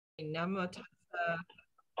Namo tassa.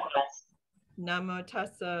 Namo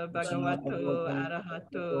tassa bhagavato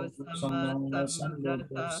arahato samma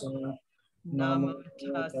sambuddhassa. Namo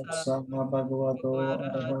tassa bhagavato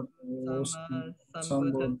arahato samma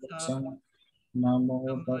sambuddhassa. Namo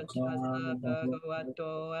Namo tassa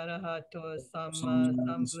bhagavato arahato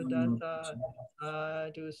samma sambuddhassa.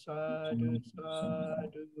 Sadhu, sadhu,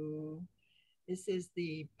 sadhu. This is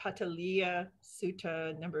the Potaliya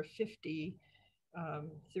Sutta number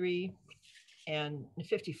 53 and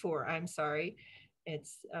 54. I'm sorry.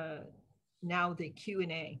 It's now the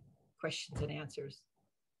Q&A, questions and answers.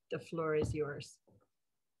 The floor is yours.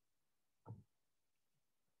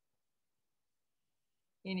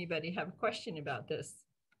 Anybody have a question about this?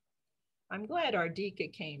 I'm glad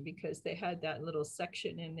Ardika came because they had that little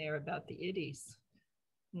section in there about the iddies.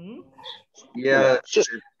 Yeah,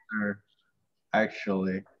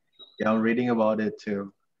 actually. Yeah, I'm reading about it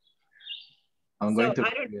too. I'm going to. I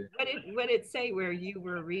don't. What did it say where you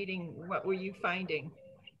were reading? What were you finding?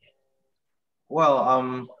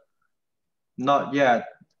 Well, not yet.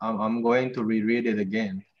 I'm going to reread it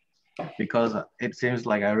again because it seems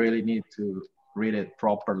like I really need to read it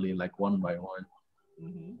properly, like one by one.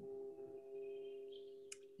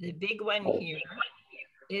 The big one here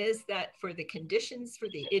is that for the conditions for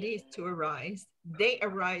the iddies to arise, they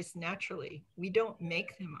arise naturally. We don't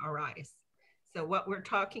make them arise. So what we're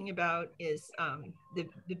talking about is the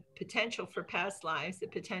potential for past lives, the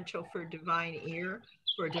potential for divine ear,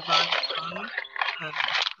 for divine tongue,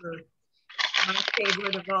 for my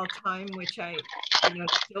favorite of all time, which I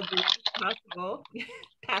still believe is possible,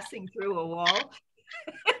 passing through a wall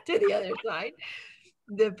to the other side.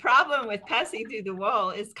 The problem with passing through the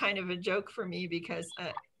wall is kind of a joke for me because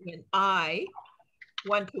when I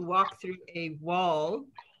want to walk through a wall,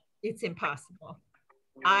 it's impossible.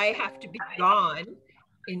 I have to be gone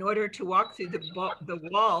in order to walk through the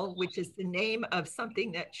wall, which is the name of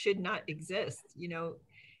something that should not exist.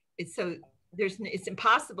 It's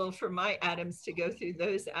impossible for my atoms to go through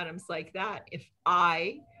those atoms like that if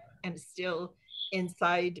I am still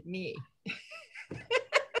inside me.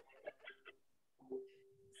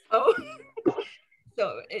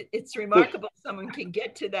 So it's remarkable someone can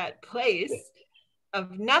get to that place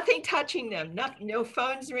of nothing touching them, no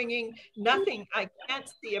phones ringing, nothing. I can't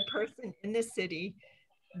see a person in the city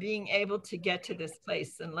being able to get to this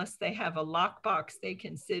place unless they have a lockbox they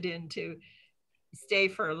can sit in to stay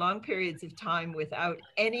for long periods of time without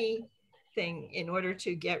anything in order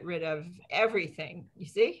to get rid of everything. You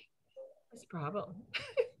see? That's a problem.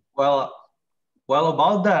 Well,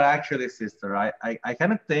 about that actually, sister, I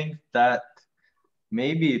kind of think that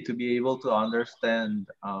maybe to be able to understand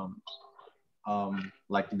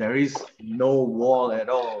like there is no wall at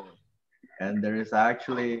all, and there is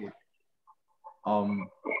actually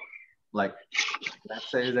like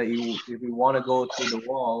let's say that if you want to go to the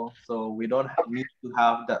wall, so we don't need to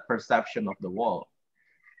have that perception of the wall.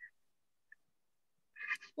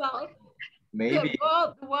 Well, maybe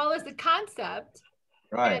the wall is a concept,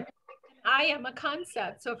 right? And I am a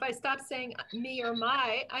concept. So if I stop saying me or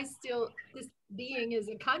my, this being is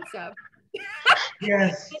a concept.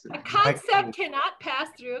 Yes. A concept cannot pass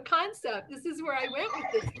through a concept. This is where I went with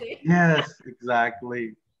this thing. Yes,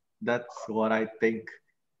 exactly. That's what I think.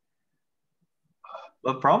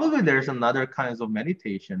 But probably there's another kinds of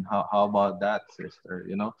meditation. How about that, sister?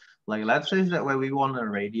 Like let's say that when we want to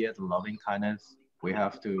radiate loving kindness, we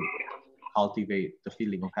have to cultivate the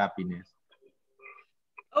feeling of happiness.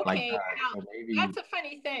 Okay, like that. So maybe that's a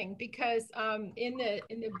funny thing because in the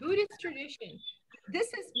Buddhist tradition,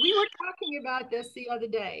 we were talking about this the other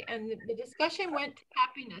day, and the discussion went to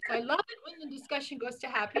happiness. I love it when the discussion goes to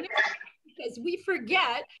happiness because we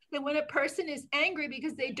forget that when a person is angry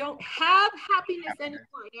because they don't have happiness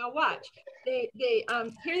anymore. Now watch, they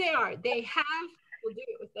here they are. They have. We'll do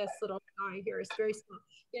it with this little guy here. It's very small.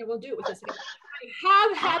 Yeah, we'll do it with this. I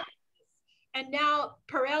have happiness. And now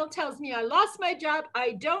Perel tells me I lost my job.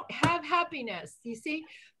 I don't have happiness, you see?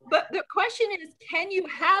 But the question is, can you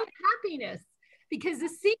have happiness? Because the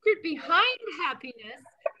secret behind happiness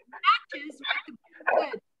matches what the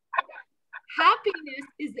Buddha said. Happiness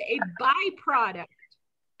is a byproduct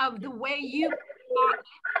of the way you are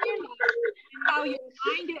in your life and how your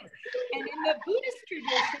mind is. And in the Buddhist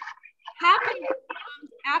tradition, happiness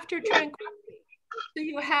comes after tranquility. So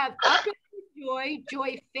you have up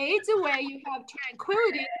joy fades away, you have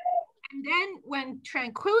tranquility, and then when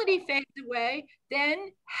tranquility fades away,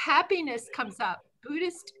 then happiness comes up.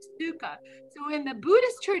 Buddhist sukha. So in the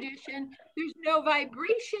Buddhist tradition, there's no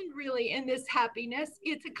vibration really in this happiness.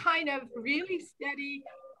 It's a kind of really steady,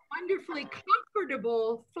 wonderfully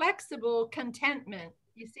comfortable, flexible contentment,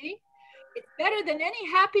 you see? It's better than any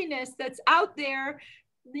happiness that's out there.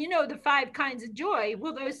 You know, the 5 kinds of joy.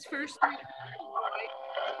 Well, those first 3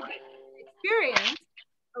 experience,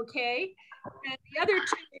 okay, and the other 2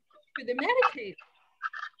 for the meditator.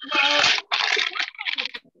 Well,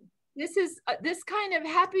 this is this kind of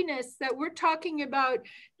happiness that we're talking about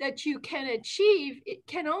that you can achieve. It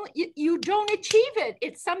can only, you don't achieve it.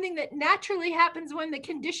 It's something that naturally happens when the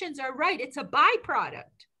conditions are right. It's a byproduct.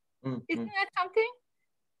 Isn't that something?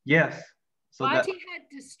 Yes. So Auntie had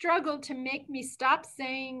to struggle to make me stop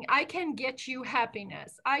saying, I can get you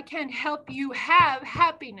happiness. I can help you have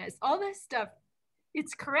happiness. All this stuff.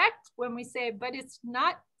 It's correct when we say, but it's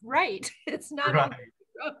not right. It's not right.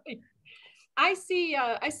 right. I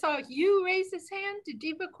saw you raise his hand. Did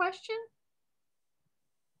you have a question?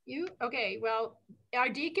 You? Okay, well,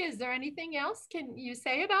 Ardika, is there anything else can you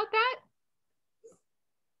say about that?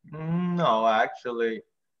 No, actually,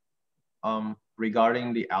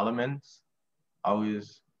 regarding the elements, I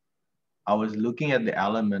was looking at the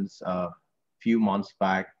elements a few months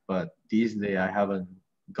back, but these days I haven't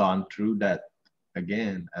gone through that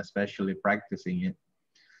again, especially practicing it.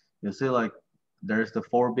 You see, like there's the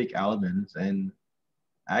 4 big elements, and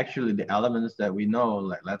actually the elements that we know,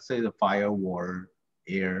 like let's say the fire, water,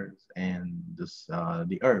 air, and this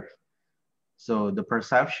the earth. So the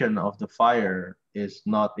perception of the fire is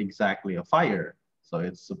not exactly a fire. So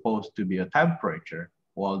it's supposed to be a temperature,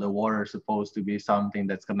 while the water is supposed to be something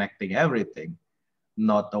that's connecting everything,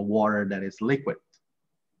 not the water that is liquid.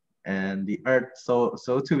 And the earth, so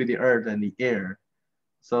too with the earth and the air.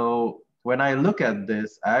 So when I look at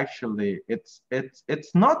this, actually, it's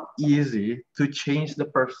not easy to change the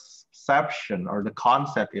perception or the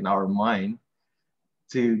concept in our mind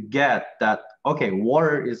to get that, okay,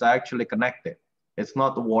 water is actually connected. It's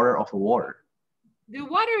not the water of a water. The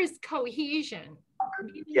water is cohesion.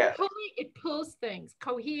 Yes. It pulls things.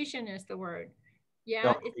 Cohesion is the word.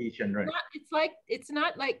 Yeah. Cohesion, right. It's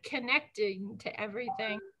not like connecting to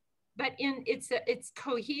everything, but its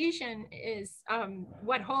cohesion is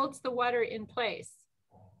what holds the water in place.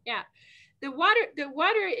 Yeah. The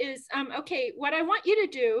water is okay. What I want you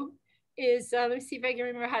to do is let me see if I can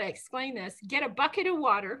remember how to explain this. Get a bucket of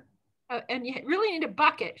water, and you really need a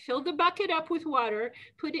bucket. Fill the bucket up with water.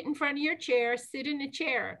 Put it in front of your chair. Sit in a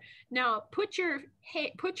chair. Now put your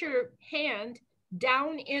hand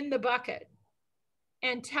down in the bucket,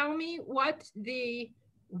 and tell me what the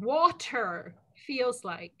water feels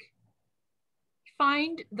like.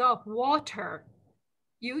 Find the water.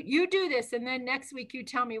 You do this, and then next week you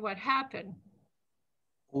tell me what happened.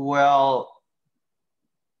 Well,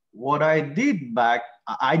 what I did back,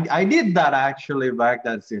 I did that actually back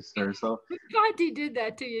then, sister. So God, he did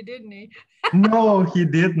that to you, didn't he? no, he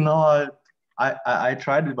did not. I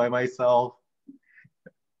tried it by myself.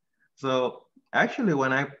 So actually,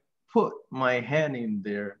 when I put my hand in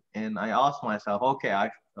there and I asked myself, okay,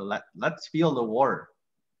 let's feel the water.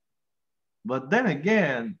 But then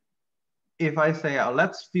again, if I say,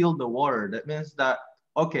 let's feel the water, that means that,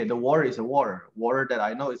 okay, the water is a water. Water that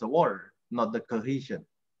I know is a water, not the cohesion.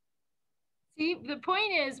 See, the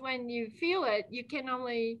point is when you feel it, you can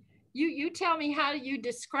only, you tell me how you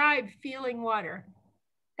describe feeling water.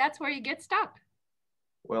 That's where you get stuck.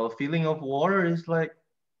 Well, feeling of water is like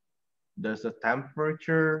there's a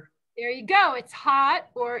temperature. There you go. It's hot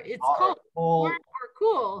or it's cold, warm or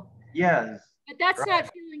cool. Yes. But that's not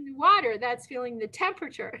feeling the water. That's feeling the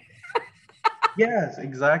temperature. Yes,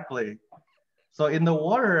 exactly. So in the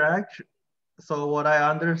water, actually, so what I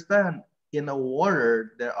understand, in the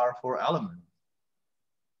water, there are 4 elements.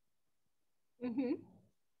 Mm-hmm.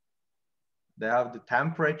 They have the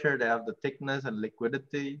temperature, they have the thickness and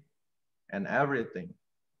liquidity and everything,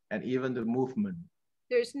 and even the movement.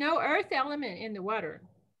 There's no earth element in the water.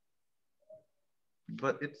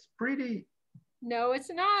 But it's pretty. No, it's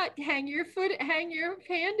not. Hang your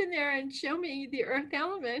hand in there and show me the earth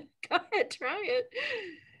element. Go ahead, try it.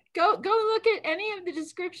 Go look at any of the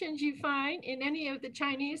descriptions you find in any of the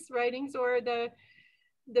Chinese writings or the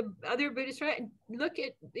other Buddhist writings. Look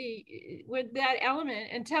at with that element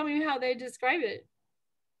and tell me how they describe it.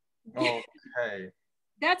 Okay.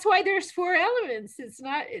 That's why there's 4 elements. It's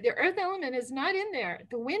not, the earth element is not in there.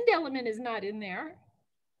 The wind element is not in there.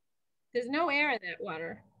 There's no air in that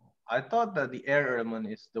water. I thought that the air element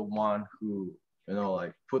is the one who,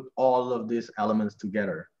 like put all of these elements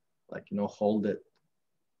together, like, hold it.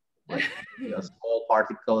 like small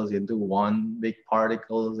particles into one big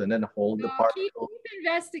particles and then hold the No, particle. keep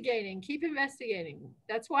investigating. Keep investigating.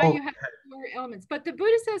 That's why Oh, you have 4 elements. But the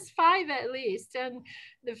Buddha says 5 at least, and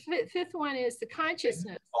the fifth one is the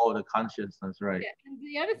consciousness. oh, the consciousness, right? Yeah. And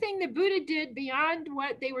the other thing the Buddha did beyond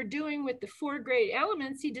what they were doing with the 4 great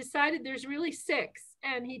elements, he decided there's really 6,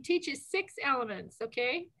 and he teaches 6 elements.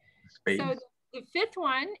 Okay. Space. So the 5th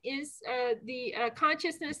one is the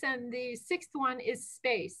consciousness, and the 6th one is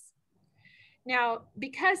space. Now,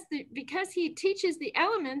 because he teaches the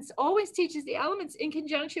elements, always teaches the elements in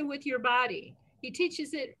conjunction with your body. He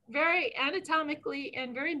teaches it very anatomically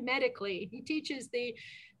and very medically. He teaches the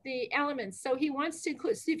elements. So he wants to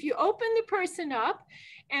include, so if you open the person up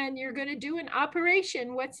and you're going to do an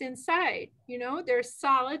operation, what's inside? You know, there's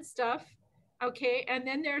solid stuff, okay, and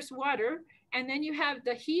then there's water, and then you have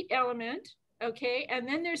the heat element, okay, and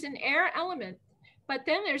then there's an air element. But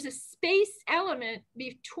then there's a space element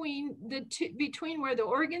between the two, between where the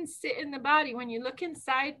organs sit in the body. When you look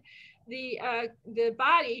inside the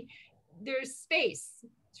body, there's space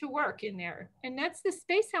to work in there, and that's the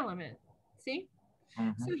space element. See?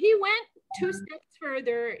 Mm-hmm. So he went 2 steps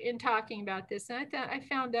further in talking about this, and I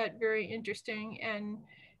found that very interesting. And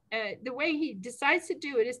the way he decides to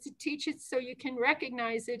do it is to teach it so you can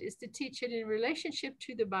recognize it, is to teach it in relationship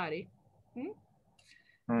to the body.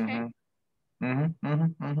 Okay.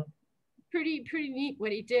 Pretty neat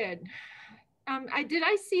what he did. Did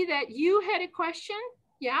I see that you had a question?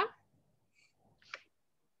 Yeah.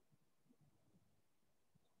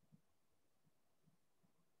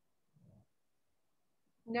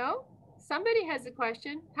 No? Somebody has a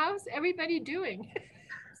question. How's everybody doing?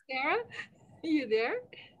 Sarah, are you there?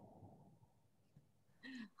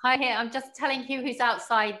 Hi, here. I'm just telling Hugh who's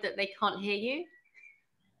outside that they can't hear you.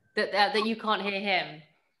 That you can't hear him.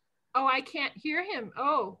 Oh, I can't hear him.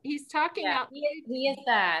 Oh, he's talking out. He is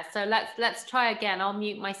there. So let's try again. I'll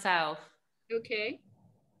mute myself. Okay.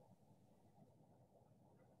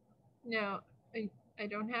 No, I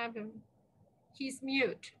don't have him. He's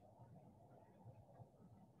mute.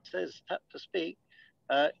 Says tap to speak.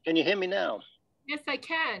 Can you hear me now? Yes, I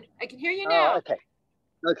can. I can hear you now. Okay.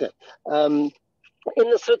 Okay. In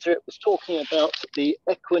the sutta, it was talking about the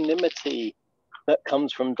equanimity that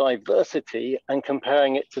comes from diversity and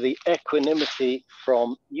comparing it to the equanimity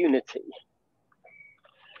from unity.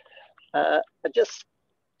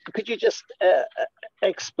 Could you just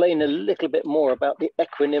explain a little bit more about the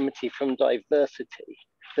equanimity from diversity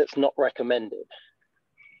that's not recommended?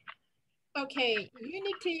 Okay,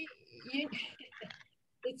 unity,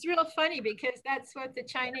 it's real funny because that's what the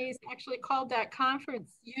Chinese actually called that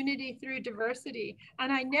conference, unity through diversity.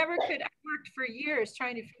 And I worked for years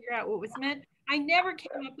trying to figure out what was meant. I never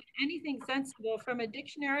came up with anything sensible from a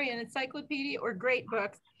dictionary, an encyclopedia, or great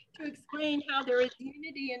books to explain how there is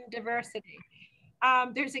unity and diversity.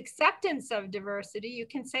 There's acceptance of diversity, you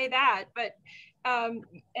can say that, but,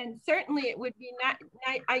 and certainly it would be not,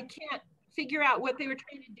 I can't figure out what they were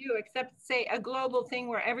trying to do except say a global thing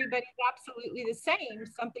where everybody's absolutely the same,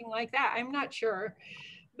 something like that. I'm not sure.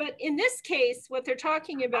 But in this case, what they're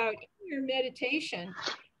talking about in your meditation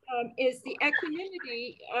is the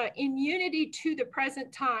equanimity in unity to the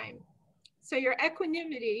present time. So your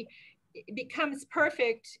equanimity becomes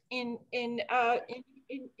perfect in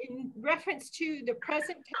reference to the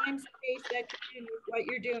present time space that you're in with what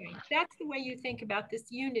you're doing. That's the way you think about this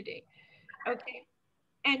unity. Okay.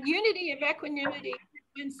 And unity of equanimity,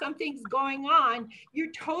 when something's going on,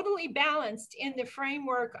 you're totally balanced in the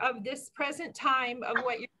framework of this present time of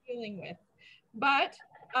what you're dealing with. But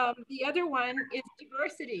the other one is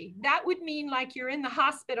diversity. That would mean like you're in the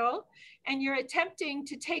hospital and you're attempting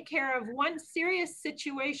to take care of one serious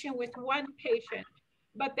situation with one patient.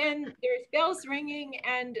 But then there's bells ringing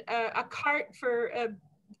and a cart for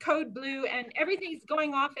code blue and everything's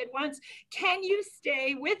going off at once. Can you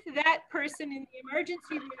stay with that person in the emergency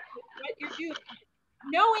room with what you're doing,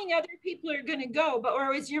 knowing other people are going to go, but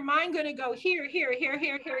or is your mind going to go here, here, here,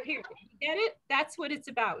 here, here, here? You get it? That's what it's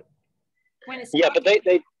about. When it's but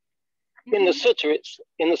they in the sutta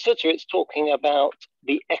it's talking about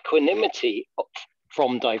the equanimity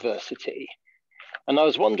from diversity. And I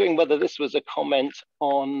was wondering whether this was a comment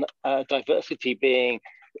on diversity being,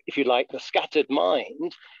 if you like, the scattered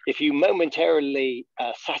mind. If you momentarily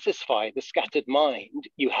satisfy the scattered mind,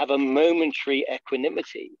 you have a momentary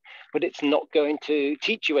equanimity, but it's not going to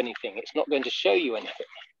teach you anything. It's not going to show you anything.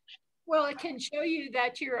 Well, it can show you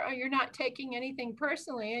that you're not taking anything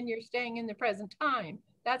personally and you're staying in the present time.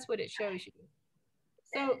 That's what it shows you.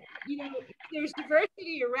 So, you know, there's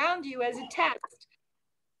diversity around you as a test.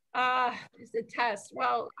 It's a test.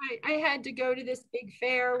 Well, I had to go to this big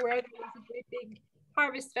fair where there was a great big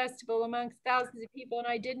harvest festival amongst thousands of people, and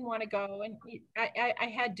I didn't want to go, and I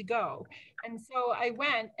had to go. And so I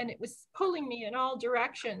went, and it was pulling me in all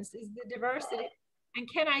directions, is the diversity. And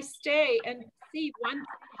can I stay and see one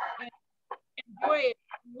thing and enjoy it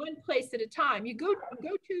one place at a time? You go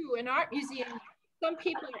to an art museum, some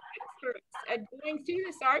people are experts at going through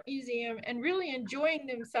this art museum and really enjoying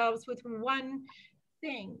themselves with one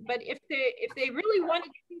thing. But if they really wanted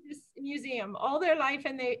to see this museum all their life,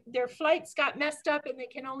 and their flights got messed up and they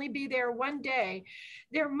can only be there one day,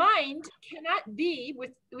 their mind cannot be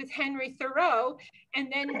with Henry Thoreau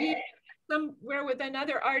and then be somewhere with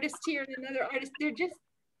another artist here and another artist. It's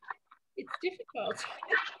difficult.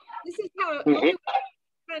 This is how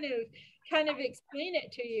kind of explain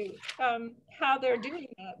it to you, how they're doing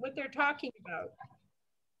that, what they're talking about.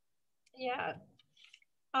 Yeah.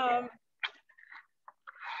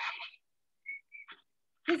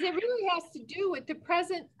 Because it really has to do with the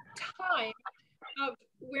present time of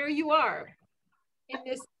where you are in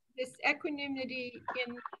this equanimity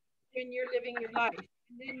when you're living your life.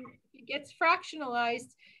 And then it gets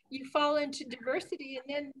fractionalized, you fall into diversity, and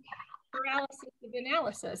then paralysis of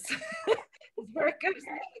analysis is where it goes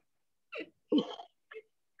next.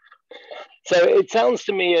 So it sounds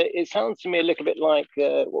to me a little bit like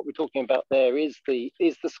what we're talking about there is the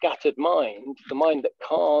scattered mind, the mind that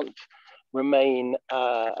can't remain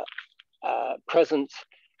present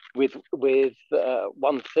with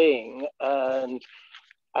one thing, and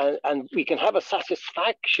we can have a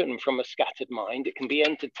satisfaction from a scattered mind. It can be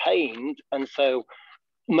entertained, and so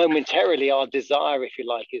momentarily our desire, if you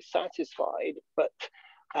like, is satisfied, but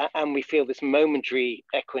and we feel this momentary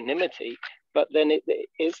equanimity. But then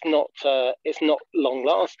it's not long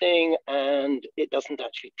lasting, and it doesn't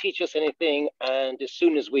actually teach us anything. And as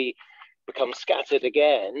soon as we become scattered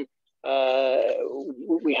again,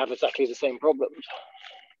 we have exactly the same problems.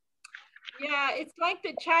 Yeah, it's like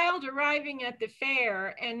the child arriving at the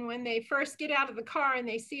fair, and when they first get out of the car and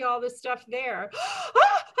they see all this stuff there,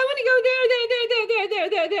 oh, I want to go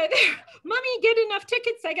there. Mommy, get enough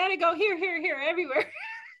tickets. I got to go here, everywhere.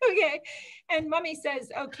 Okay. And mommy says,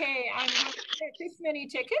 okay, I'm going to get this many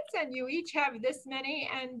tickets, and you each have this many,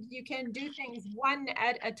 and you can do things one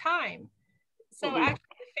at a time. So actually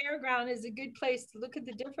the fairground is a good place to look at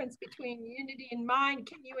the difference between unity and mind.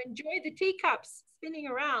 Can you enjoy the teacups spinning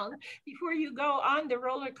around before you go on the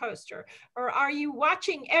roller coaster? Or are you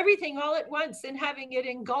watching everything all at once and having it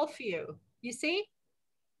engulf you? You see?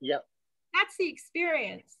 Yeah. That's the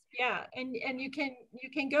experience. Yeah. And you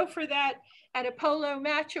can go for that at a polo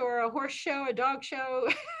match or a horse show, a dog show.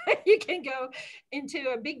 You can go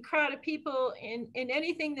into a big crowd of people in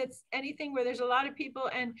anything where there's a lot of people,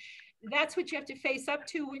 and that's what you have to face up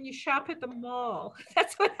to when you shop at the mall.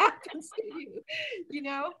 That's what happens to you, you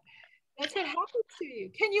know? That's what happens to you.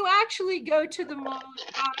 Can you actually go to the mall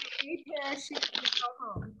and buy a pair of shoes and go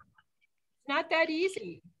home? It's not that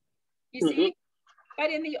easy, you see? But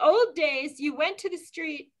in the old days, you went to the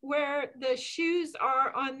street where the shoes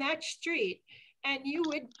are on that street, and you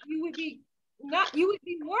would be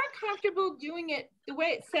more comfortable doing it the way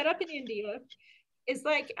it's set up in India. It's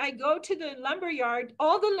like I go to the lumber yard,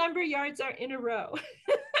 all the lumber yards are in a row.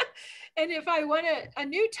 And if I want a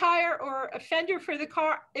new tire or a fender for the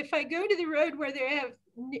car, if I go to the road where they have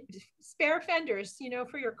spare fenders, you know,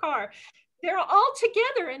 for your car, they're all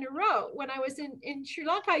together in a row. When I was in Sri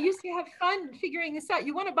Lanka, I used to have fun figuring this out.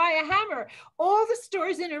 You want to buy a hammer, all the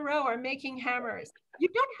stores in a row are making hammers. You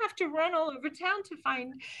don't have to run all over town to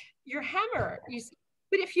find your hammer, you see.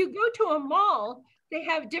 But if you go to a mall, they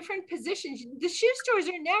have different positions. The shoe stores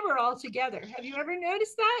are never all together. Have you ever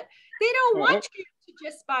noticed that? They don't want you to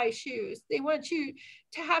just buy shoes. They want you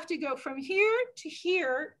to have to go from here to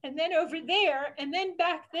here, and then over there, and then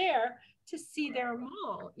back there to see their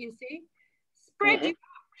mall, you see? Spread you out.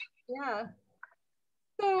 Yeah.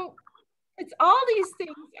 So it's all these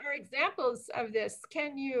things are examples of this.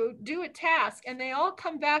 Can you do a task? And they all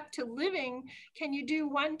come back to living. Can you do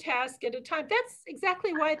one task at a time? That's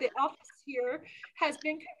exactly why the office here has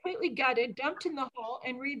been completely gutted, dumped in the hole,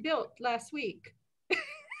 and rebuilt last week.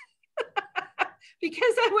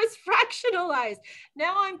 Because I was fractionalized.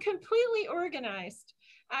 Now I'm completely organized.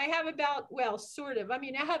 I have about, well, sort of. I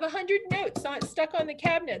mean, I have 100 notes stuck on the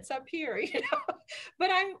cabinets up here, you know, but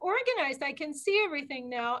I'm organized. I can see everything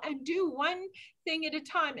now and do one thing at a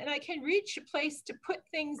time. And I can reach a place to put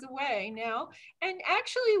things away now and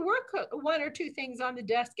actually work one or two things on the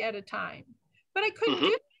desk at a time. But I couldn't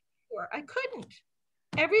do it before. I couldn't.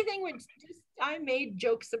 Everything would just, I made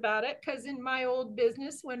jokes about it because in my old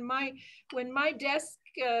business, when my desk,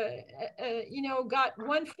 you know, got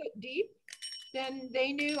 1 foot deep, then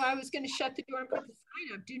they knew I was going to shut the door and put the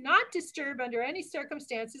sign up. Do not disturb under any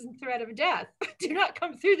circumstances and threat of death. Do not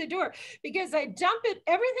come through the door, because I dump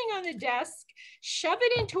everything on the desk, shove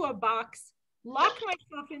it into a box, lock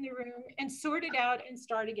myself in the room, and sort it out and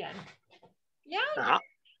start again. Yeah.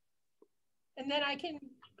 And then I can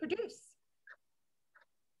produce.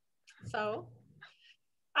 So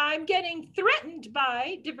I'm getting threatened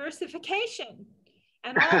by diversification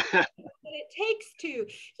and all that it takes to, you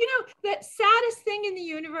know, that saddest thing in the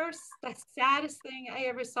universe, the saddest thing I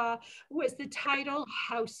ever saw was the title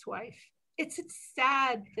housewife. It's a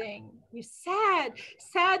sad thing. You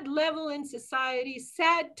sad level in society,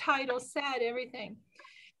 sad title, sad everything.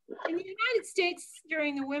 In the United States,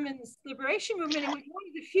 during the women's liberation movement, it was one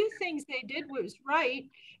of the few things they did was right,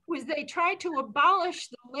 was they tried to abolish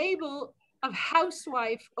the label of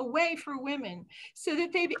housewife away for women, so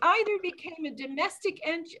that they either became a domestic,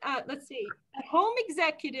 a home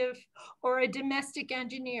executive or a domestic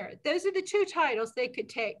engineer. Those are the two titles they could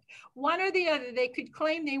take. One or the other. They could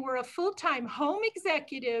claim they were a full-time home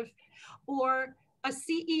executive or a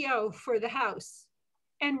CEO for the house.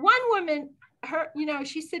 And one woman,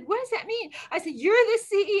 she said, "What does that mean?" I said, "You're the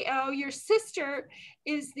CEO. Your sister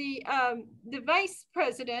is the vice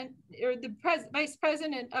president, or the vice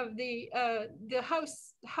president of the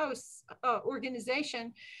house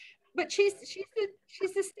organization, but she's the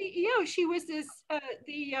CEO. She was the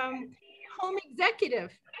home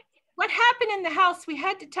executive. What happened in the house? We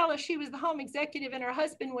had to tell her she was the home executive, and her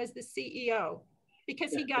husband was the CEO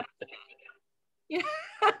because he got." Yeah.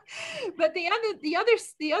 But the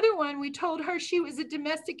other one, we told her she was a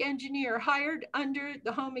domestic engineer hired under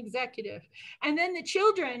the home executive. And then the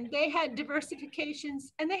children, they had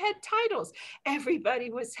diversifications and they had titles. Everybody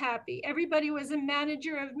was happy. Everybody was a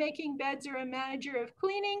manager of making beds, or a manager of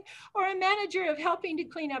cleaning, or a manager of helping to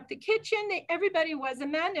clean up the kitchen. Everybody was a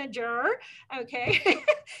manager. Okay.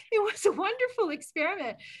 It was a wonderful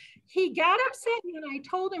experiment. He got upset when I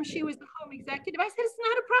told him she was the home executive. I said, "It's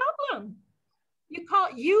not a problem.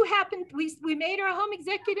 We made her a home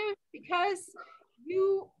executive because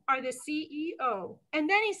you are the CEO." And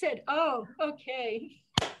then he said, "Oh, okay."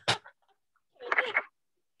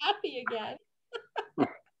 Happy again.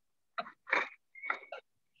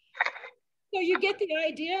 So you get the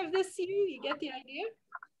idea of this, you get the idea?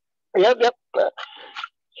 Yep.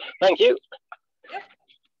 Thank you. Yep.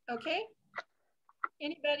 Okay.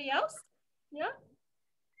 Anybody else? Yeah.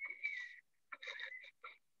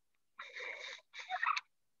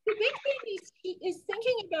 The big thing is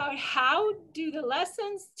thinking about, how do the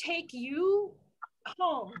lessons take you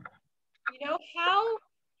home? You know, how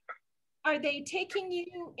are they taking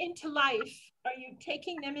you into life? Are you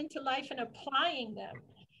taking them into life and applying them?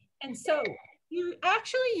 And so you're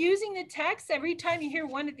actually using the text every time you hear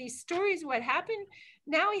one of these stories. What happened?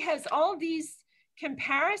 Now he has all these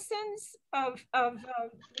comparisons of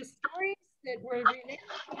the stories that were related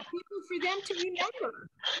to people for them to remember.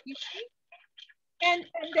 You see? And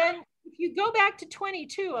then if you go back to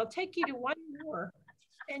 22, I'll take you to one more.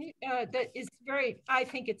 And that is I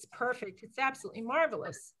think it's perfect. It's absolutely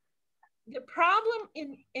marvelous. The problem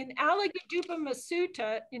in Alagadupama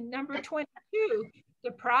Sutta in number 22,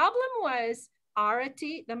 the problem was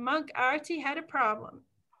Arati, the monk Arati had a problem.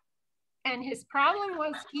 And his problem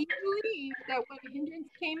was he believed that when a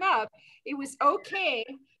hindrance came up, it was okay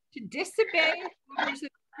to disobey orders of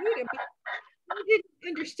Buddha, but he didn't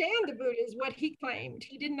understand the Buddha is what he claimed.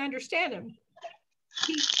 He didn't understand him.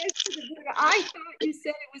 He said to the Buddha, "I thought you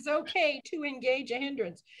said it was okay to engage a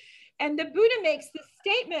hindrance." And the Buddha makes the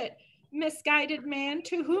statement, "Misguided man,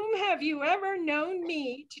 to whom have you ever known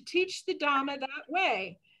me to teach the Dhamma that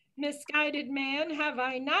way? Misguided man, have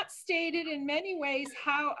I not stated in many ways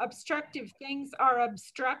how obstructive things are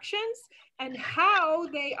obstructions, and how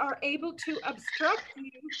they are able to obstruct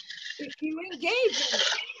you if you engage in it?"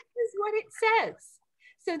 This is what it says.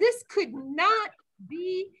 So this could not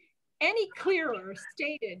be any clearer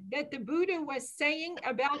stated, that the Buddha was saying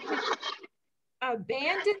about him,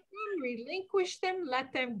 abandon them, relinquish them,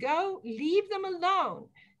 let them go, leave them alone.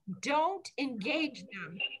 Don't engage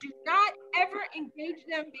them. Do not ever engage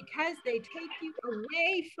them, because they take you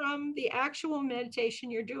away from the actual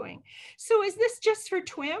meditation you're doing. So is this just for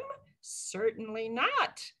TWIM? Certainly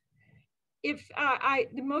not. If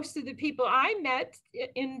most of the people I met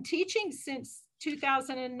in teaching since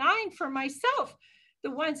 2009 for myself, the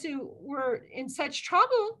ones who were in such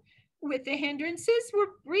trouble with the hindrances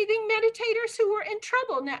were breathing meditators who were in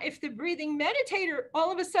trouble. Now, if the breathing meditator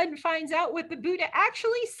all of a sudden finds out what the Buddha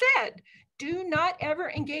actually said, do not ever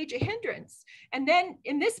engage a hindrance. And then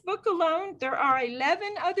in this book alone, there are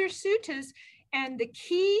 11 other suttas And the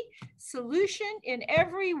key solution in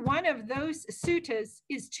every one of those suttas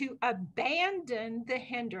is to abandon the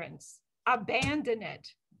hindrance, abandon it.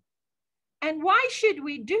 And why should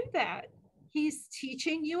we do that? He's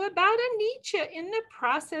teaching you about anicca in the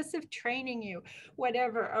process of training you.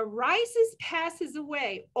 Whatever arises passes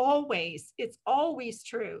away, always. It's always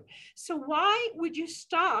true. So why would you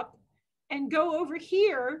stop and go over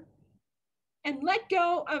here and let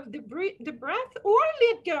go of the breath, or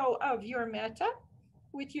let go of your metta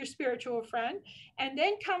with your spiritual friend, and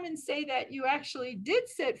then come and say that you actually did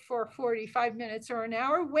sit for 45 minutes or an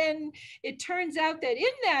hour, when it turns out that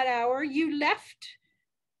in that hour you left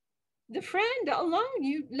the friend alone,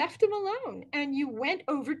 you left him alone, and you went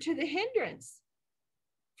over to the hindrance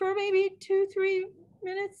for maybe 2-3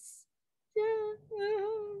 minutes.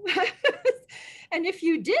 Yeah. And if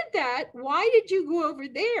you did that, why did you go over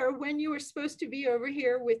there when you were supposed to be over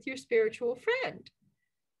here with your spiritual friend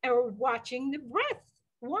or watching the breath?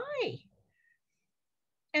 Why?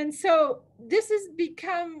 And so this has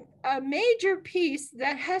become a major piece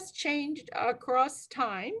that has changed across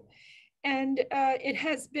time. And it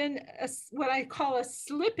has been what I call a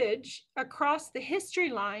slippage across the history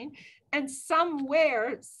line. And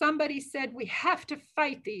somewhere somebody said, we have to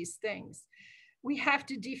fight these things. We have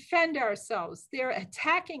to defend ourselves. They're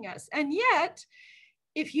attacking us. And yet,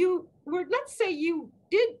 if you were, let's say you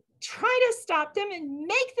did try to stop them and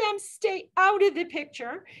make them stay out of the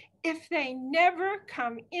picture, if they never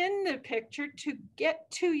come in the picture to get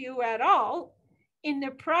to you at all, in the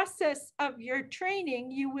process of your training,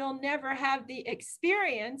 you will never have the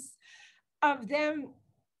experience of them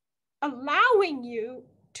allowing you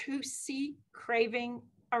to see craving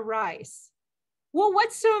arise. Well,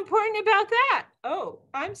 what's so important about that? Oh,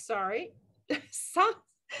 I'm sorry.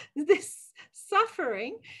 This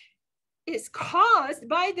suffering is caused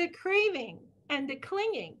by the craving and the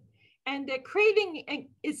clinging. And the craving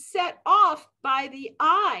is set off by the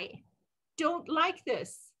I don't like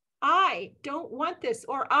this. I don't want this,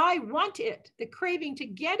 or I want it. The craving to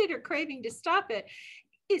get it or craving to stop it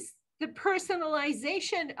is the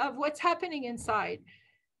personalization of what's happening inside.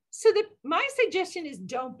 So my suggestion is,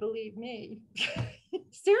 don't believe me.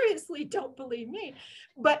 Seriously, don't believe me.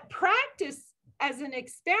 But practice as an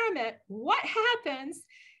experiment. What happens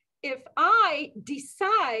if I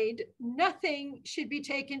decide nothing should be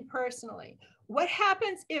taken personally? What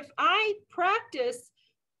happens if I practice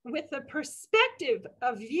with the perspective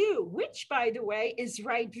of view, which, by the way, is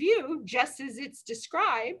right view, just as it's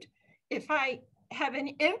described? If I have an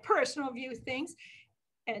impersonal view of things,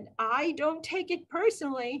 and I don't take it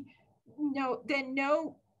personally, then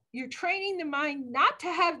you're training the mind not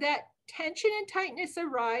to have that tension and tightness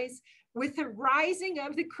arise with the rising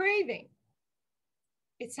of the craving.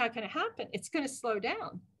 It's not going to happen. It's going to slow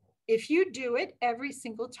down if you do it every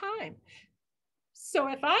single time. So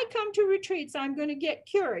if I come to retreats, I'm going to get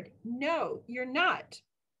cured. No, you're not.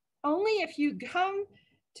 Only if you come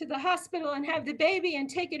to the hospital and have the baby and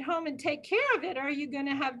take it home and take care of it are you going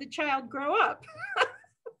to have the child grow up.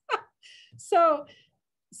 So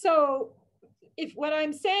if what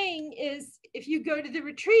I'm saying is, if you go to the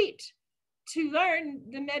retreat to learn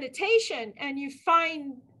the meditation and you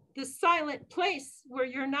find the silent place where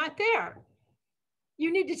you're not there,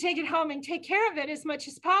 you need to take it home and take care of it as much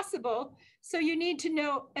as possible. So you need to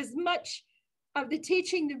know as much of the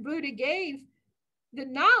teaching the Buddha gave, the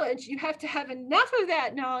knowledge. You have to have enough of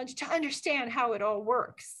that knowledge to understand how it all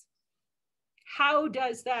works. How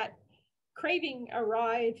does that craving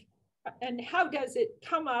arrive, and how does it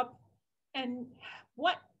come up, and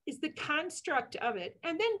what is the construct of it?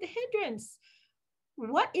 And then the hindrance.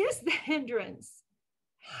 What is the hindrance?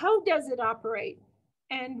 How does it operate?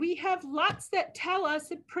 And we have lots that tell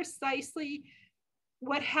us precisely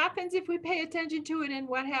what happens if we pay attention to it and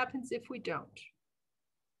what happens if we don't.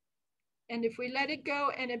 And if we let it go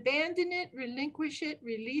and abandon it, relinquish it,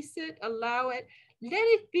 release it, allow it, let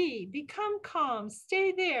it be, become calm,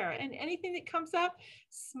 stay there. And anything that comes up,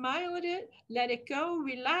 smile at it, let it go,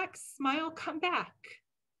 relax, smile, come back.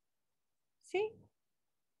 See?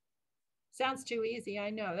 Sounds too easy,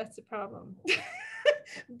 I know, that's the problem.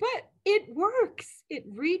 But it works. It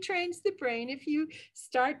retrains the brain if you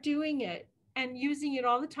start doing it and using it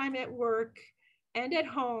all the time at work and at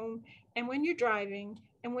home and when you're driving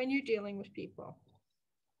and when you're dealing with people.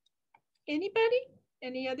 Anybody?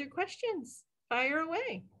 Any other questions? Fire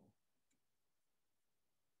away.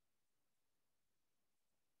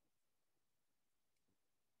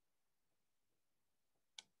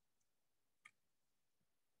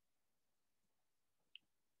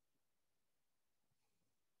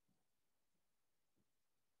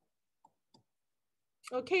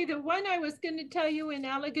 Okay, the one I was going to tell you in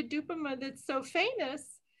Alagadupama that's so famous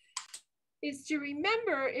is to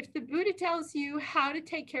remember, if the Buddha tells you how to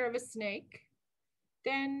take care of a snake,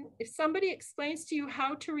 then if somebody explains to you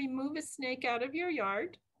how to remove a snake out of your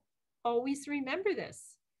yard, always remember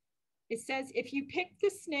this. It says, if you pick the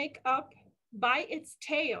snake up by its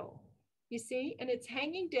tail, you see, and it's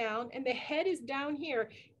hanging down and the head is down here,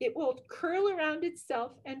 it will curl around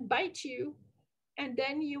itself and bite you, and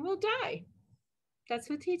then you will die. That's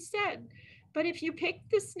what he said. But if you pick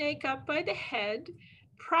the snake up by the head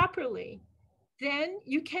properly, then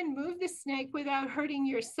you can move the snake without hurting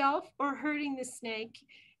yourself or hurting the snake,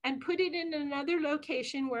 and put it in another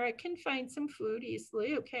location where it can find some food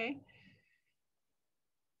easily, okay?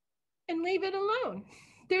 And leave it alone.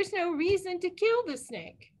 There's no reason to kill the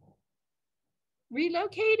snake.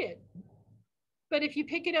 Relocate it. But if you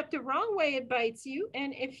pick it up the wrong way, it bites you.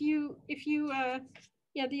 And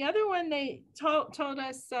yeah, the other one they told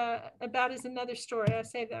us about is another story. I'll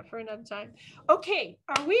save that for another time. Okay,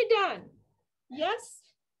 are we done? Yes,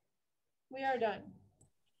 we are done.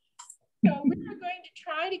 So we're going to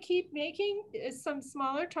try to keep making some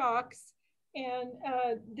smaller talks. And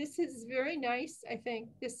this is very nice, I think,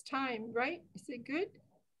 this time, right? Is it good?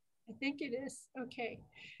 I think it is. Okay.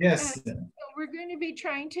 Yes. So we're going to be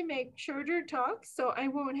trying to make shorter talks, so I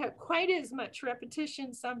won't have quite as much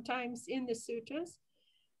repetition sometimes in the suttas.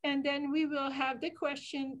 And then we will have the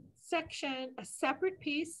question section, a separate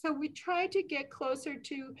piece. So we try to get closer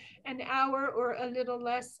to an hour or a little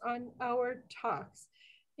less on our talks.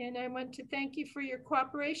 And I want to thank you for your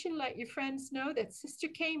cooperation. Let your friends know that Sister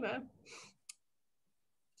Kema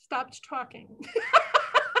stopped talking.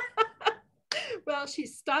 Well, she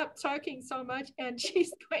stopped talking so much and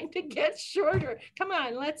she's going to get shorter. Come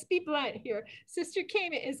on, let's be blunt here. Sister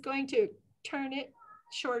Kema is going to turn it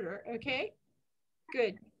shorter, okay?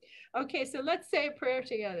 Good. Okay, so let's say a prayer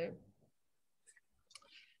together.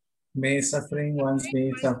 May suffering ones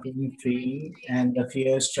be suffering free, and the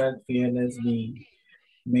fear-struck fearless be.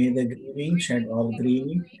 May the grieving shed all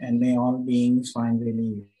grief, and may all beings find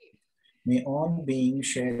relief. May all beings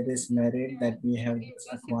share this merit that we have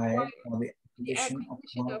acquired for the acquisition of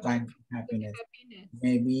all kinds of happiness.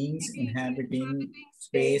 May beings inhabiting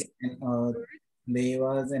space and earth,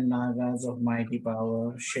 devas and nagas of mighty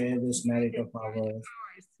power, share this merit of ours.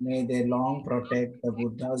 May they long protect the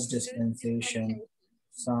Buddha's dispensation.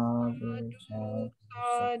 Sadhu, sadhu,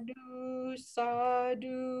 sadhu. Sadhu,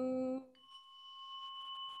 sadhu.